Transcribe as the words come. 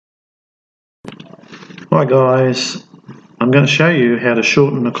Hi guys, I'm going to show you how to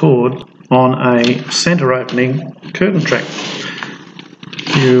shorten a cord on a centre opening curtain track.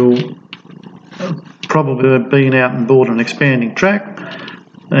 You'll probably have been out and bought an expanding track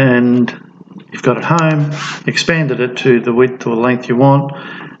and you've got it home, expanded it to the width or length you want,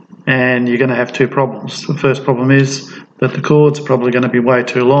 and you're going to have two problems. The first problem is that the cords are probably going to be way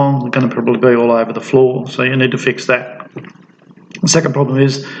too long, they're going to probably be all over the floor, so you need to fix that. The second problem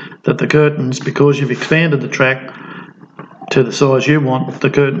is that the curtains, because you've expanded the track to the size you want, the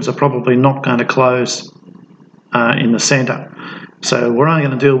curtains are probably not going to close in the centre. So we're only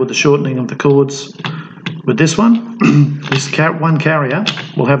going to deal with the shortening of the cords with this one. This one carrier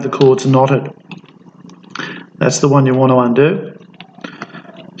will have the cords knotted. That's the one you want to undo.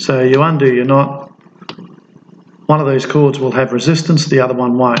 So you undo your knot. One of these cords will have resistance, the other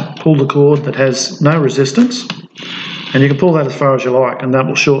one won't. Pull the cord that has no resistance, and you can pull that as far as you like, and that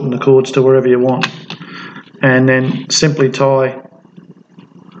will shorten the cords to wherever you want. And then simply tie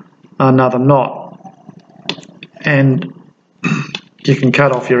another knot, and you can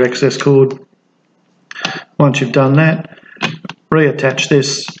cut off your excess cord. Once you've done that, reattach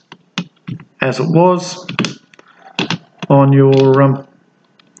this as it was on your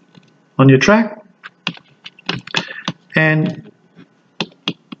track, and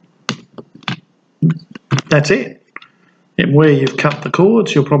that's it. Where you've cut the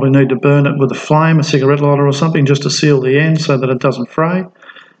cords, you'll probably need to burn it with a flame, a cigarette lighter or something, just to seal the end so that it doesn't fray.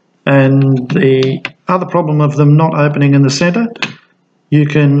 And the other problem of them not opening in the centre, you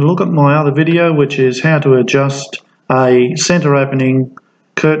can look at my other video, which is how to adjust a centre opening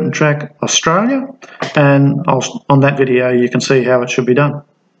curtain track Australia, and on that video you can see how it should be done.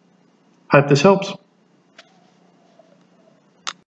 Hope this helps.